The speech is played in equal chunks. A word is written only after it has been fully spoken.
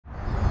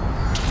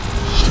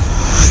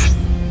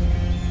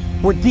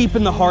We're deep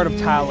in the heart of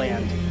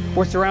Thailand.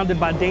 We're surrounded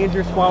by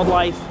dangerous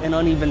wildlife and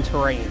uneven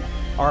terrain.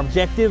 Our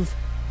objective,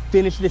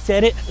 finish this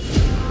edit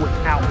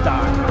without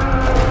dying.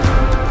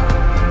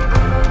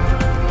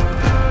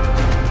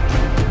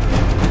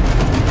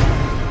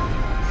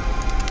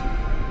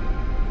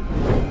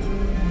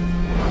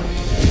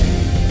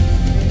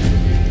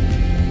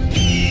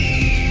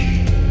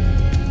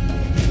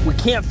 We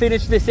can't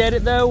finish this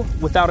edit though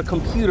without a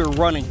computer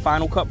running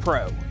Final Cut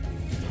Pro.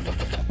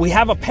 We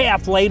have a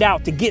path laid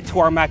out to get to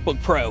our MacBook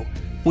Pro.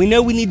 We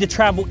know we need to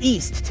travel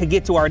east to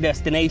get to our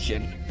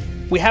destination.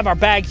 We have our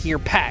bag here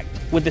packed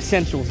with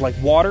essentials like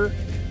water,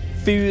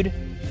 food,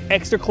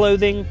 extra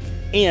clothing,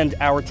 and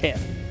our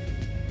tent.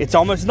 It's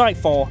almost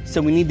nightfall,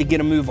 so we need to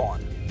get a move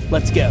on.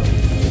 Let's go.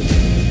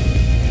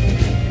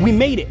 We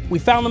made it. We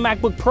found the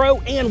MacBook Pro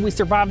and we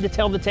survived to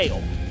tell the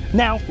tale.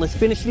 Now let's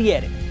finish the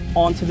edit.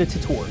 On to the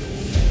tutorial.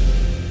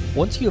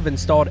 Once you have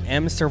installed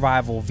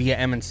mSurvival via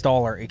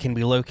mInstaller, it can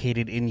be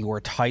located in your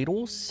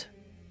titles,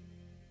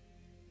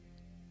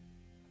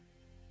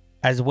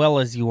 as well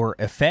as your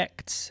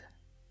effects,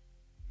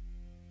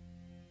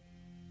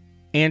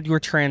 and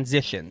your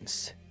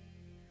transitions.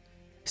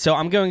 So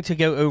I'm going to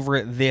go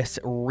over this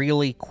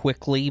really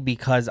quickly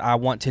because I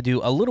want to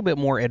do a little bit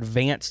more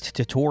advanced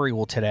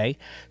tutorial today.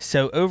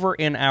 So over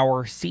in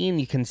our scene,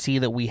 you can see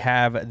that we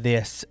have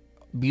this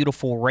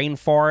beautiful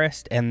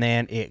rainforest, and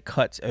then it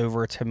cuts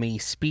over to me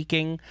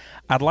speaking.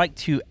 I'd like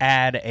to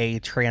add a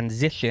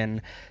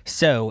transition,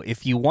 so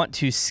if you want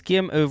to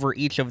skim over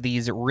each of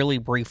these really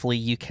briefly,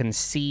 you can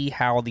see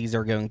how these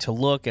are going to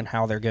look and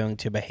how they're going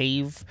to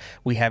behave.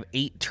 We have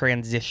 8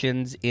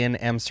 transitions in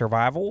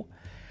mSurvival.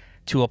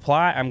 To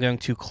apply, I'm going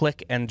to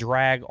click and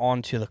drag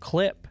onto the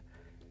clip,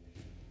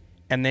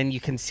 and then you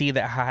can see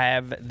that I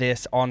have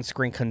this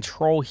on-screen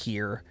control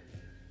here.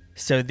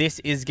 So this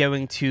is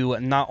going to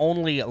not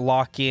only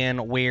lock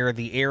in where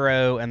the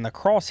arrow and the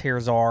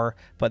crosshairs are,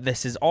 but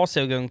this is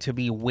also going to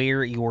be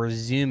where your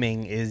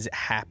zooming is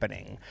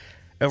happening.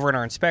 Over in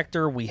our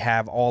inspector, we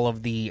have all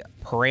of the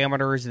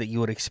parameters that you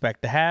would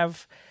expect to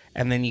have.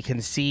 And then you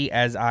can see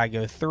as I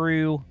go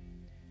through,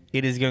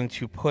 it is going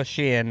to push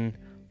in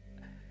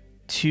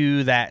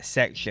to that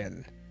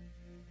section.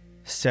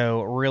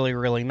 So really,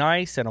 really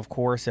nice. And of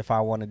course, if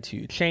I wanted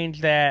to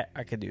change that,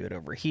 I could do it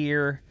over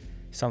here.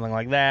 Something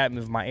like that,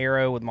 move my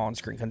arrow with my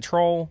on-screen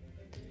control.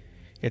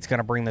 It's going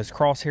to bring those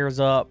crosshairs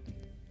up,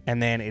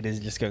 and then it is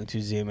just going to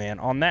zoom in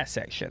on that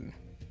section.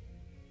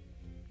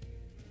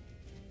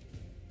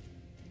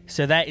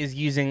 So that is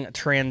using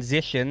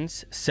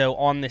transitions. So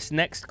on this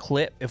next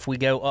clip, if we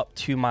go up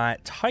to my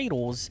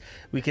titles,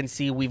 we can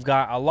see we've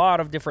got a lot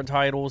of different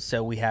titles.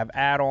 So we have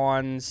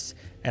add-ons,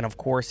 and of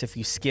course, if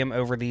you skim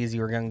over these,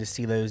 you're going to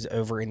see those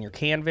over in your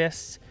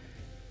canvas.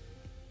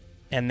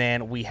 And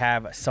then we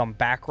have some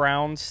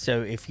backgrounds.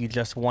 So if you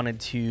just wanted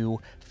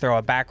to throw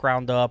a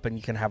background up and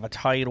you can have a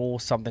title,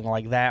 something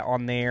like that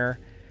on there.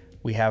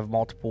 We have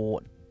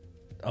multiple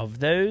of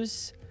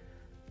those.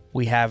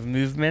 We have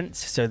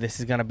movements. So this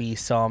is going to be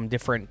some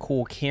different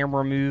cool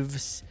camera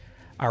moves.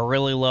 I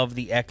really love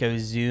the echo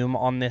zoom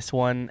on this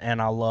one, and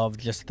I love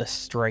just the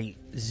straight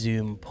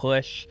zoom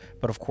push.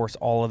 But of course,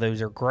 all of those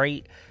are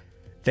great.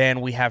 Then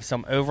we have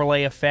some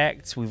overlay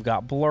effects. We've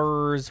got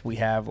blurs. We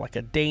have like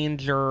a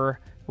danger.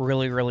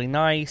 Really, really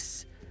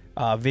nice.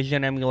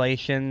 Vision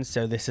emulation,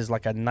 so this is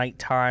like a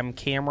nighttime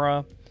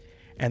camera.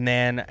 And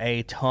then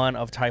a ton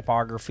of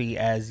typography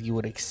as you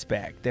would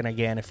expect. And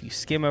again, if you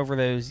skim over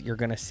those, you're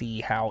going to see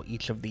how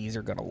each of these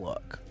are going to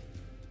look.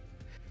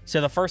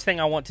 So the first thing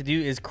I want to do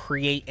is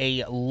create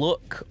a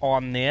look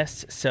on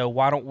this. So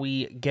why don't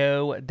we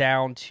go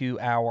down to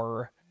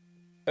our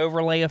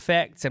overlay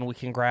effects, and we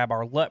can grab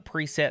our LUT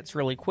presets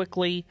really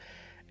quickly.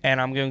 And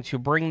I'm going to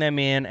bring them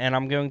in, and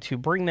I'm going to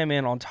bring them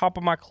in on top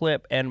of my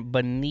clip and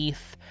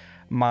beneath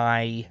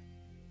my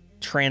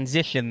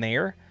transition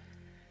there.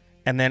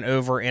 And then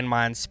over in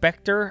my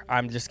inspector,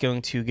 I'm just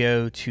going to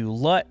go to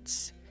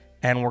LUTs,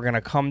 and we're going to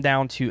come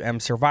down to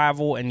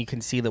mSurvival, and you can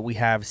see that we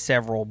have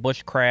several: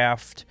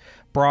 bushcraft,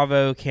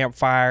 Bravo,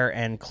 campfire,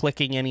 and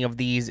clicking any of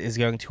these is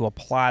going to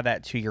apply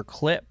that to your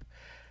clip.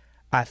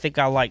 I think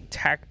I like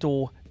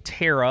tactile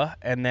Terra,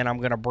 and then I'm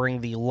going to bring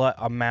the LUT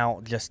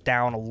amount just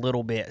down a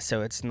little bit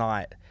so it's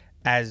not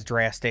as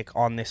drastic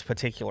on this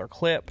particular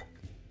clip.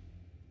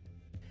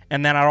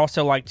 And then I'd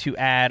also like to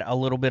add a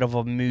little bit of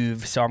a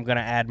move, so I'm going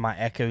to add my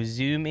echo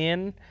zoom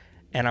in,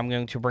 and I'm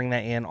going to bring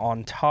that in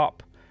on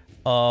top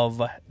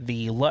of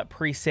the LUT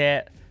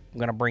preset. I'm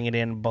going to bring it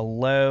in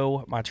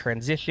below my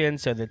transition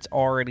so that's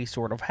already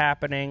sort of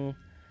happening,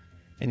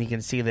 and you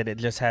can see that it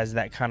just has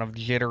that kind of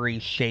jittery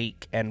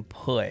shake and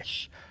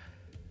push.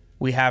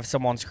 We have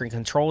some on-screen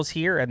controls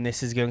here, and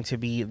this is going to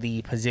be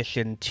the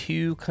position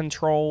to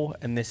control,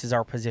 and this is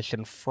our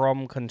position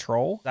from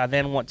control. I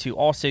then want to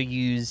also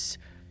use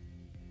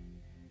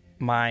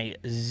my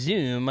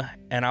zoom,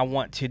 and I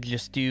want to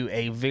just do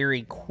a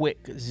very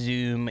quick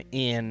zoom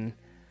in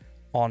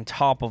on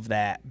top of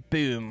that.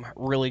 Boom,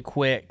 really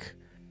quick.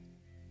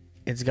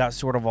 It's got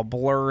sort of a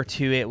blur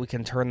to it. We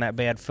can turn that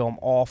bad film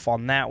off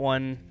on that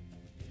one.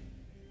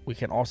 We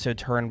can also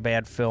turn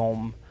bad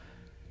film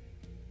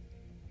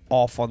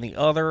off on the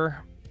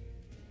other.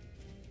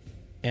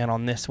 And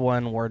on this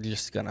one, we're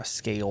just going to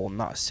scale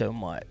not so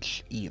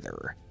much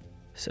either.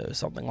 So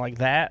something like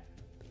that.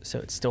 So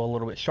it's still a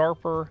little bit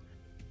sharper.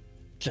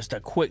 Just a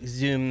quick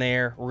zoom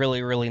there.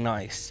 Really, really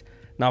nice.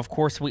 Now, of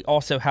course, we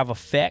also have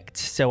effects.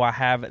 So I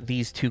have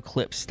these two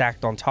clips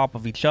stacked on top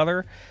of each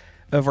other.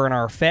 Over in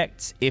our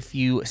effects, if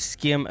you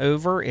skim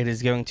over, it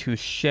is going to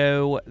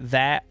show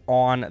that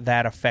on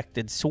that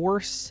affected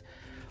source.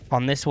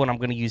 On this one, I'm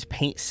going to use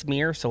paint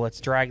smear. So let's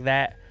drag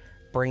that,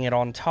 bring it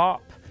on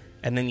top.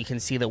 And then you can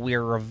see that we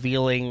are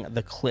revealing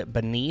the clip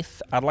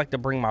beneath. I'd like to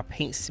bring my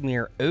paint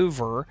smear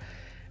over.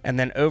 And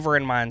then over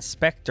in my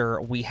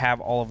inspector, we have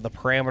all of the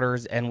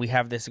parameters. And we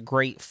have this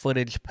great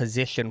footage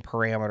position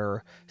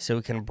parameter. So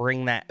we can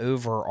bring that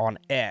over on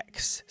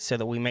X so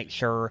that we make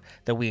sure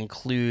that we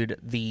include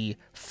the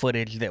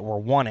footage that we're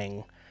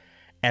wanting.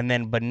 And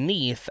then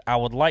beneath, I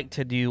would like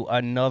to do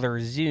another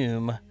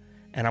zoom.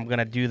 And I'm going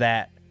to do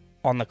that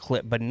on the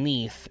clip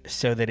beneath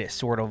so that it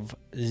sort of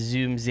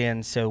zooms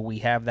in. So we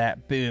have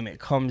that, boom, it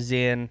comes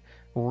in.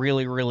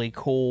 Really, really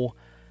cool.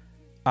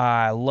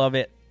 I love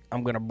it.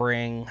 I'm going to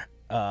bring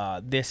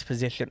this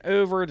position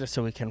over just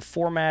so we can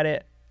format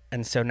it.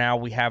 And so now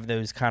we have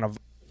those kind of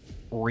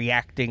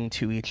reacting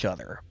to each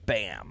other.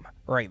 Bam,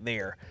 right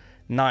there.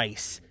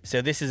 Nice.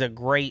 So this is a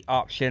great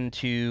option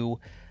to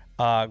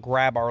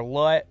grab our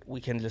LUT. We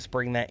can just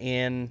bring that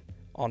in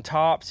on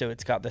top so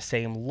it's got the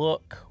same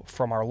look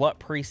from our LUT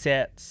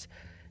presets.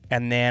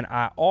 And then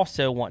I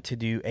also want to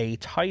do a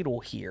title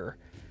here.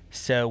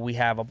 So we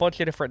have a bunch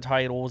of different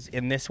titles.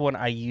 In this one,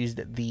 I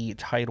used the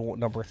title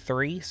number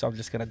 3. So I'm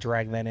just going to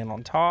drag that in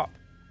on top.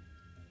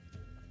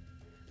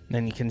 And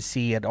then you can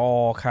see it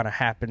all kind of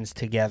happens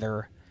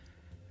together.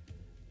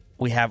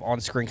 We have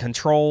on-screen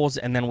controls,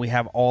 and then we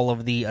have all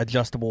of the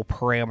adjustable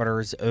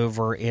parameters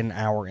over in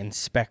our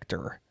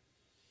inspector.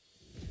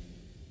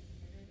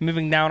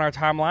 Moving down our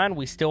timeline,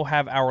 we still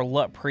have our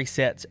LUT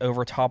presets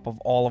over top of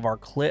all of our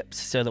clips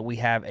so that we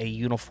have a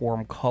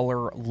uniform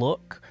color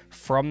look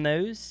from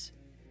those.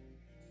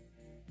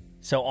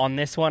 So on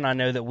this one, I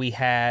know that we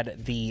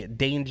had the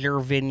danger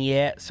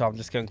vignette, so I'm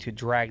just going to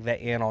drag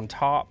that in on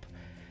top.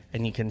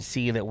 And you can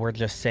see that we're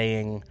just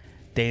saying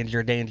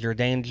danger, danger,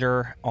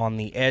 danger on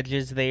the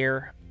edges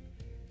there.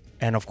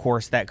 And of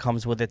course, that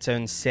comes with its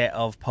own set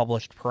of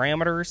published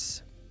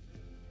parameters.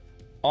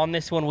 On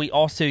this one, we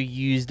also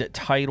used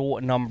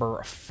title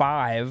number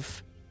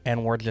 5,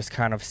 and we're just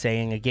kind of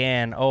saying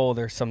again, oh,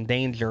 there's some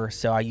danger.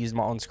 So I used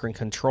my on-screen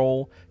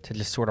control to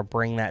just sort of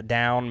bring that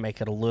down,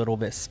 make it a little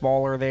bit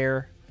smaller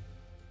there.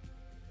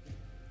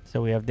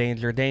 So we have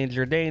danger,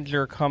 danger,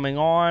 danger coming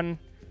on.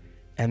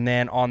 And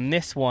then on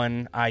this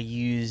one, I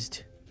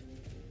used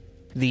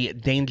the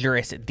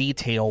dangerous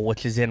detail,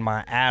 which is in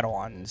my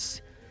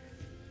add-ons.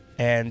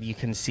 And you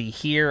can see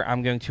here,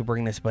 I'm going to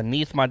bring this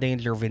beneath my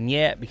danger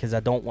vignette because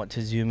I don't want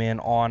to zoom in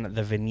on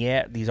the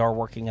vignette. These are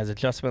working as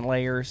adjustment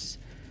layers.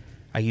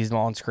 I use my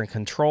on-screen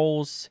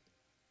controls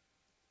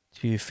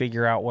to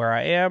figure out where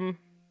I am.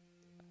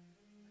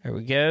 There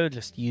we go,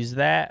 just use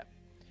that.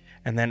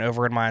 And then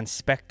over in my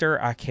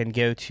inspector, I can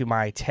go to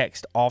my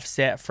text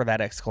offset for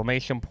that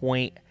exclamation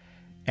point,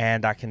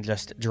 and I can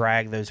just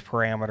drag those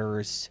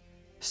parameters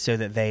so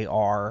that they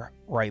are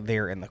right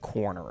there in the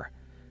corner.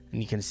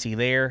 And you can see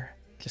there,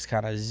 just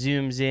kind of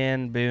zooms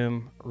in,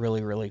 boom,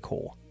 really, really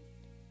cool.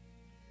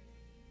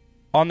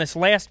 On this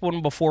last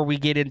one, before we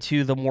get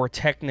into the more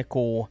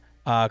technical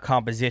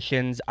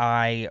compositions,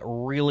 I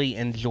really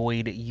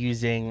enjoyed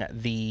using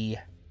the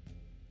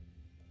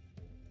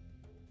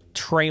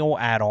trail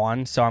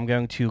add-on. So I'm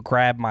going to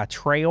grab my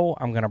trail,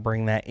 I'm going to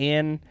bring that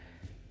in,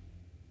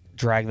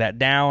 drag that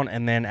down,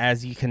 and then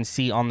as you can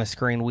see on the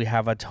screen, we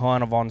have a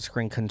ton of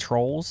on-screen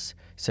controls.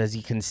 So as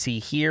you can see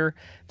here,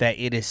 that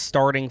it is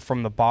starting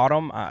from the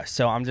bottom.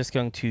 So I'm just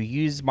going to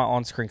use my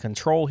on-screen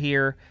control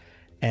here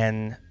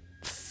and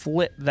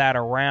flip that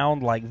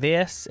around like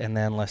this, and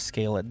then let's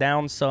scale it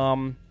down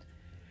some.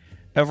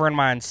 Over in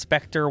my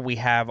inspector, we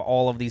have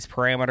all of these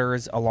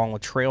parameters along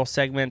with trail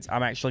segments.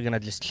 I'm actually going to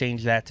just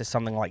change that to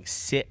something like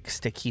 6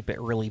 to keep it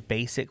really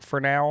basic for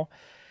now.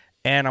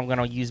 And I'm going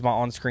to use my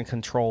on-screen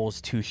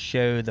controls to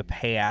show the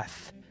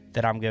path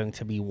that I'm going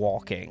to be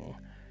walking.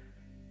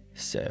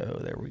 So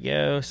there we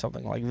go,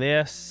 something like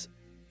this.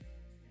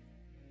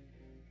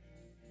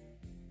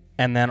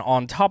 And then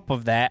on top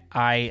of that,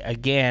 I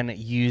again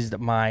used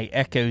my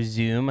echo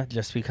zoom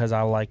just because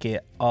I like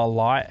it a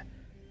lot.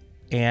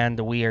 And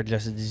we are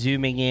just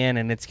zooming in,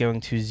 and it's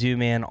going to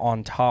zoom in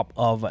on top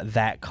of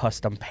that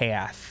custom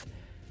path.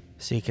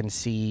 So you can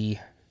see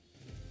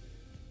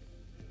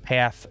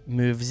path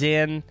moves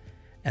in,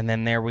 and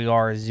then there we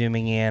are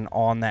zooming in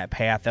on that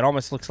path. It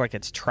almost looks like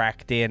it's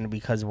tracked in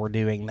because we're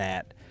doing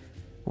that.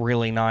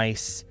 Really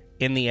nice.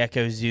 In the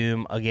echo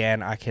zoom,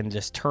 again, I can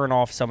just turn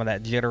off some of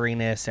that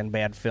jitteriness and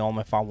bad film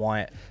if I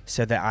want,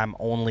 so that I'm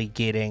only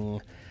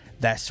getting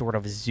that sort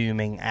of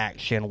zooming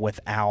action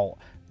without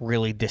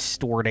really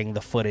distorting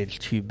the footage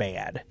too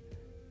bad.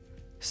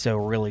 So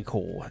really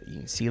cool. You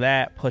can see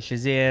that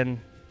pushes in,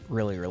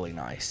 Really, really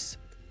nice.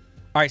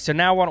 All right, so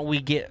now why don't we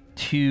get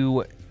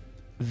to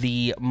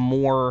the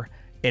more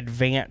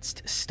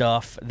advanced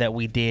stuff that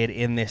we did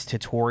in this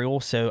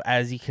tutorial. So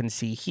as you can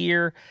see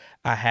here,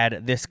 I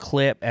had this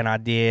clip and I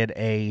did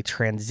a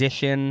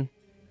transition.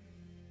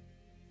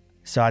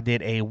 So I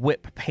did a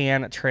whip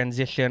pan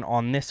transition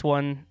on this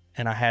one,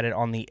 and I had it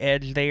on the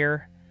edge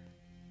there.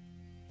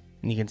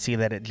 And you can see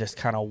that it just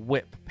kind of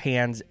whip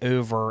pans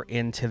over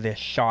into this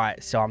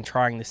shot. So I'm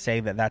trying to say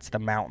that that's the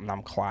mountain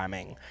I'm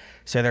climbing.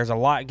 So there's a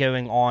lot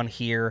going on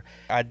here.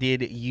 I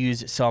did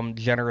use some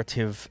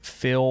generative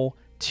fill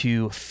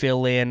to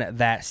fill in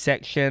that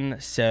section.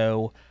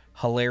 So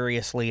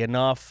hilariously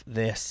enough,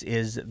 this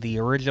is the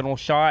original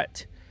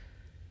shot.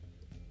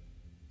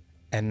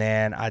 And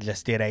then I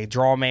just did a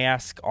draw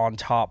mask on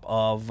top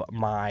of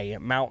my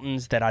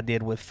mountains that I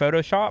did with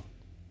Photoshop.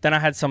 Then I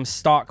had some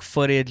stock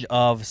footage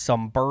of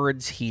some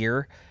birds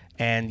here,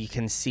 and you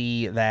can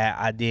see that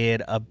I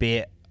did a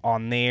bit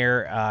on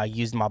there.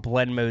 Used my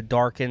blend mode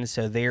darken,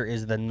 so there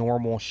is the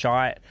normal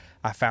shot.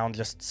 I found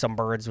just some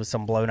birds with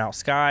some blown out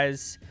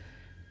skies.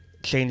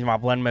 Changed my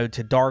blend mode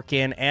to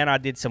darken, and I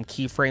did some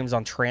keyframes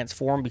on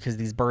transform because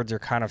these birds are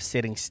kind of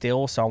sitting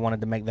still, so I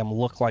wanted to make them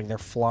look like they're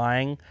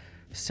flying.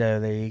 So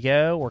there you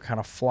go, we're kind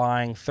of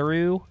flying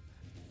through.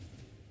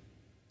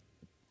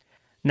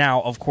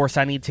 Now, of course,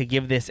 I need to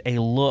give this a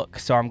look,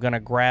 so I'm going to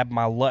grab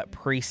my LUT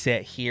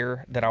preset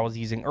here that I was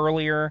using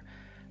earlier.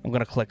 I'm going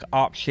to click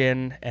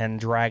Option and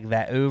drag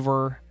that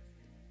over.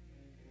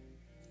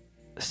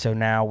 So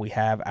now we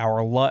have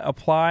our LUT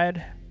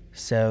applied,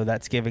 so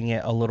that's giving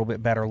it a little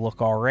bit better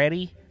look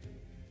already.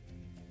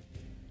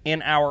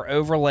 In our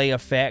overlay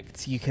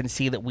effects, you can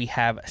see that we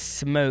have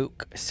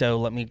smoke, so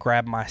let me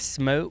grab my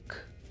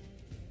smoke,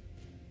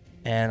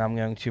 and I'm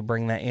going to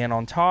bring that in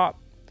on top.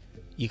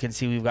 You can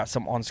see we've got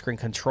some on-screen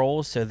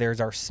controls, so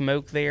there's our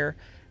smoke there.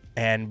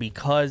 And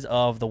because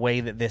of the way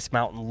that this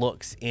mountain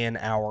looks in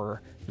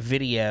our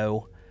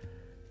video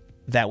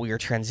that we are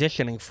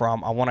transitioning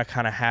from, I want to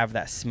kind of have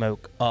that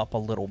smoke up a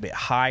little bit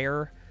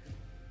higher.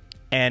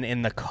 And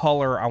in the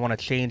color, I want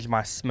to change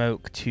my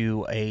smoke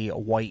to a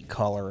white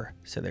color.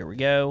 So there we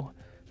go.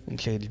 We can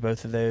change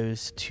both of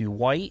those to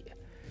white.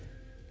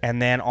 And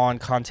then on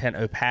content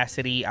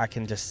opacity, I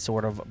can just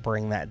sort of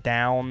bring that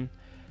down.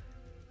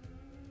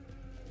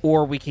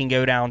 Or we can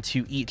go down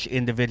to each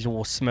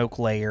individual smoke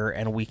layer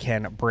and we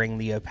can bring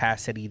the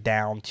opacity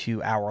down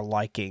to our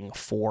liking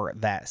for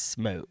that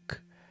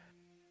smoke.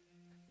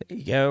 There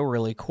you go,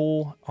 really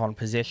cool. On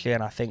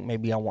position, I think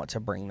maybe I want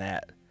to bring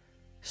that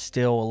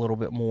still a little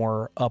bit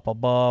more up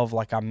above,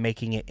 like I'm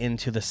making it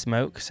into the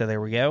smoke. So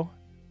there we go.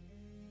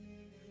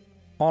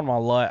 On my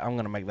LUT, I'm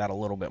going to make that a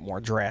little bit more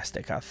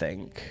drastic, I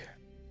think.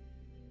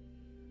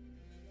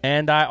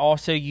 And I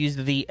also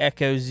used the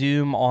Echo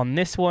Zoom on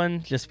this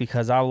one just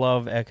because I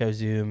love Echo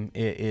Zoom.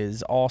 It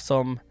is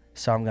awesome.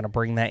 So I'm going to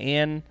bring that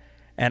in.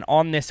 And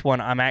on this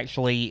one, I'm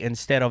actually,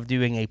 instead of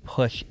doing a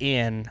push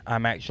in,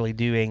 I'm actually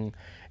doing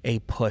a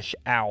push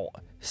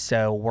out.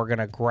 So we're going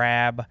to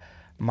grab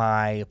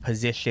my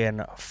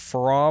position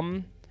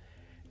from,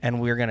 and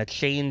we're going to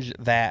change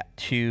that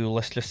to,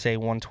 let's just say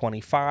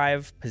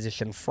 125,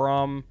 position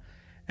from,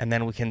 and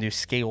then we can do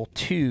scale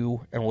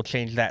 2, and we'll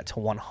change that to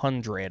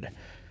 100.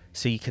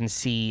 So you can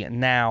see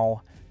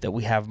now that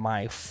we have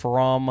my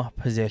from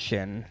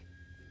position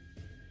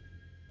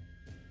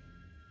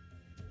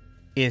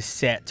is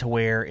set to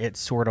where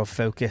it's sort of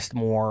focused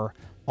more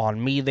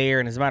on me there.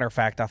 And as a matter of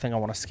fact, I think I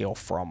want to scale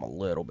from a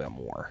little bit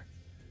more.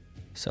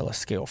 So let's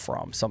scale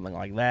from something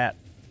like that.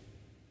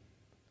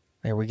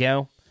 There we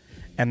go.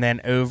 And then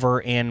over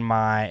in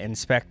my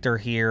inspector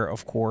here,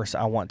 of course,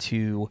 I want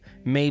to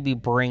maybe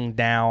bring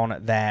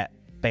down that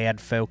bad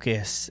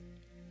focus,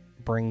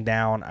 bring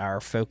down our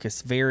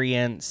focus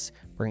variance,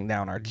 bring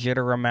down our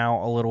jitter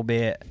amount a little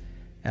bit,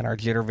 and our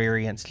jitter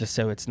variance just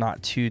so it's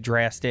not too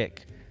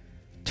drastic.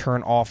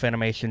 Turn off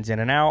animations in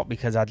and out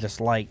because I just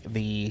like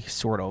the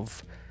sort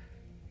of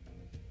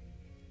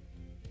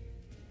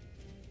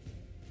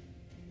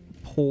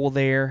pull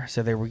there.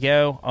 So there we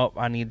go. Oh,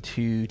 I need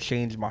to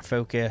change my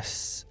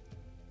focus,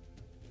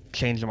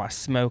 change my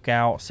smoke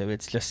out so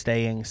it's just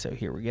staying. So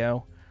here we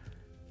go.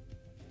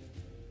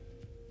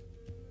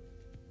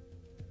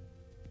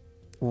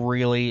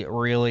 Really,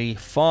 really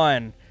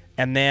fun.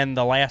 And then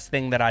the last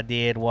thing that I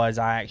did was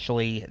I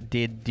actually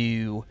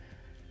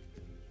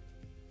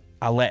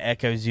I let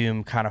Echo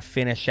Zoom kind of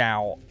finish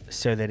out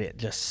so that it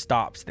just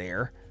stops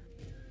there.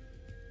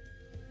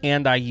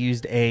 And I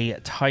used a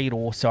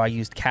title, so I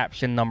used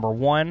caption number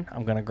 1.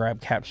 I'm going to grab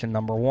caption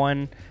number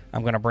 1.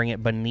 I'm going to bring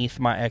it beneath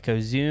my Echo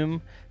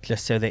Zoom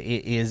just so that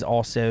it is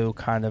also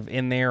kind of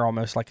in there,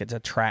 almost like it's a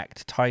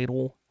tracked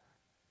title.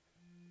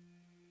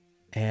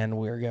 And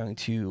we're going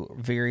to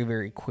very,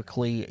 very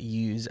quickly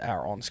use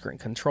our on-screen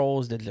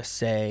controls to just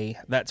say,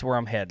 that's where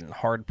I'm heading,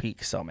 Hard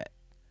Peak Summit.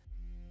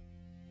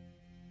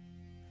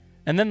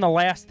 And then the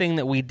last thing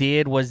that we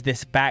did was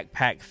this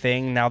backpack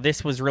thing. Now,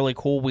 this was really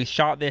cool. We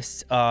shot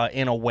this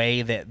in a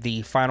way that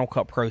the Final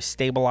Cut Pro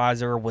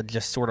stabilizer would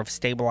just sort of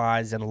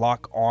stabilize and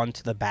lock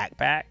onto the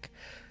backpack.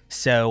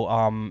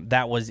 So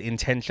that was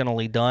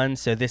intentionally done.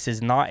 So this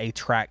is not a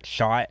tracked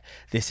shot.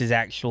 This is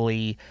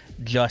actually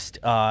just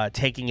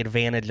taking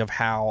advantage of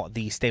how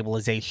the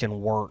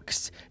stabilization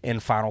works in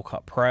Final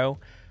Cut Pro.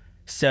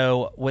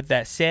 So with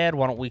that said,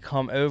 why don't we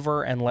come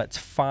over and let's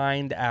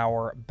find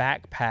our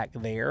backpack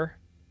there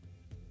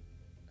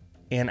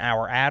in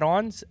our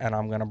add-ons. And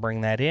I'm going to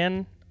bring that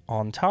in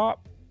on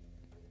top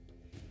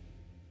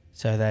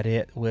so that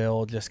it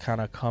will just kind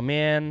of come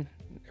in.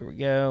 There we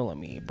go. Let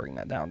me bring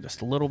that down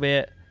just a little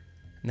bit.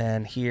 And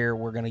then here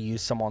we're going to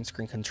use some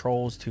on-screen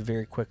controls to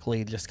very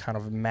quickly just kind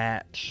of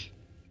match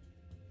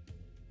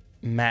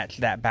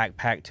that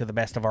backpack to the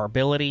best of our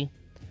ability.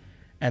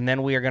 And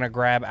then we are going to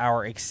grab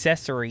our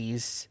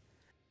accessories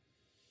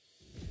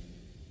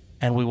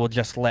and we will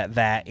just let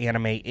that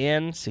animate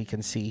in. So you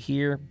can see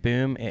here,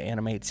 boom, it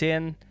animates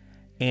in.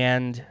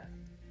 And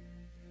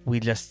we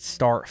just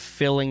start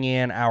filling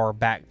in our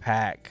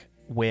backpack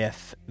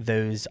with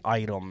those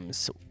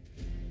items.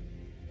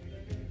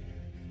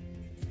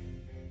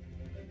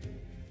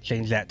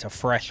 Change that to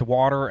fresh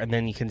water, and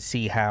then you can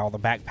see how the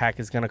backpack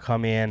is going to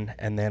come in,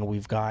 and then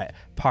we've got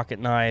pocket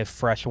knife,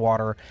 fresh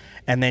water,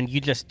 and then you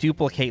just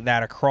duplicate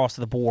that across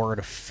the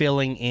board,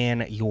 filling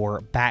in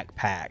your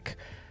backpack.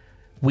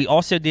 We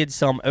also did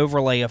some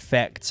overlay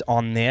effects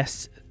on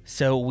this,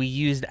 so we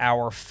used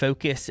our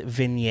focus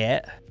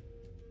vignette,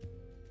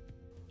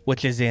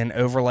 which is in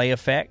overlay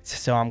effects.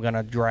 So I'm going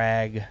to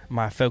drag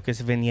my focus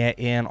vignette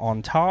in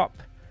on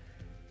top.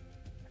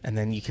 And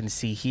then you can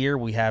see here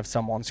we have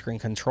some on-screen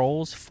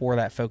controls for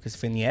that focus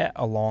vignette,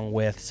 along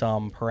with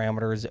some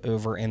parameters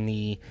over in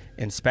the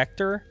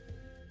inspector.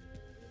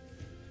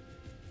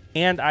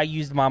 And I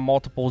used my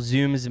multiple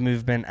zooms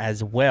movement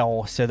as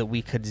well so that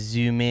we could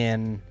zoom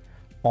in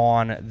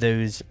on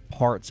those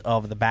parts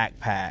of the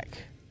backpack.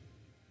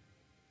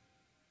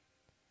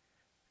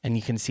 And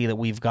you can see that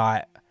we've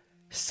got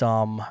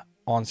some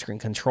on-screen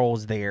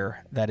controls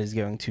there that is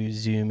going to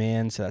zoom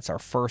in. So that's our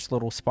first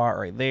little spot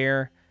right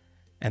there.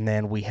 And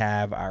then we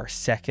have our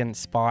second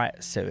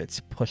spot, so it's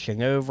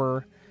pushing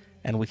over,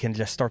 and we can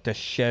just start to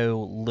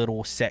show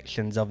little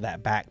sections of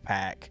that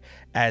backpack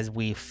as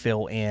we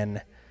fill in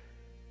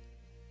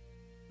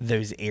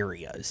those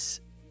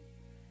areas.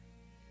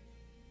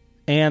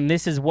 And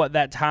this is what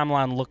that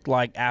timeline looked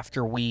like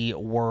after we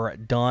were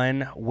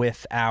done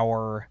with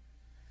our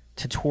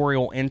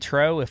tutorial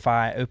intro. If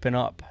I open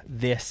up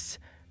this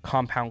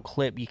compound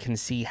clip, you can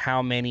see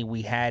how many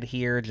we had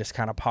here just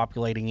kind of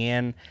populating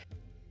in.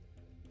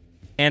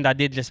 And I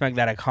did just make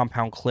that a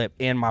compound clip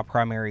in my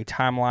primary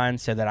timeline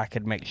so that I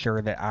could make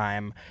sure that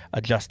I'm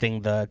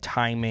adjusting the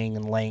timing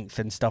and length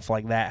and stuff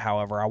like that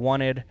however I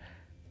wanted.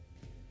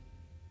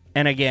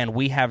 And again,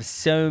 we have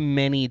so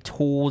many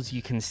tools.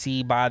 You can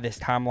see by this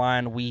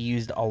timeline, we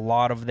used a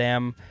lot of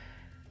them.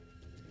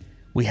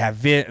 We have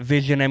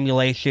vision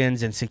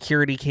emulations and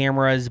security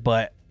cameras,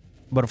 but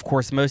of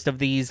course, most of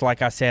these,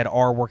 like I said,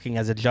 are working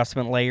as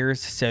adjustment layers.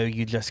 So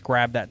you just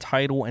grab that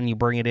title and you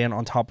bring it in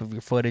on top of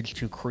your footage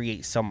to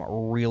create some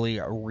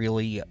really,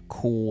 really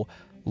cool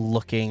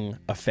looking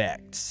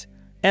effects.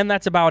 And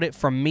that's about it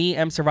from me.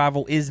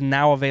 mSurvival is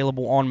now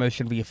available on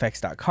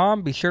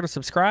MotionVFX.com. Be sure to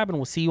subscribe and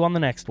we'll see you on the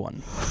next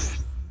one.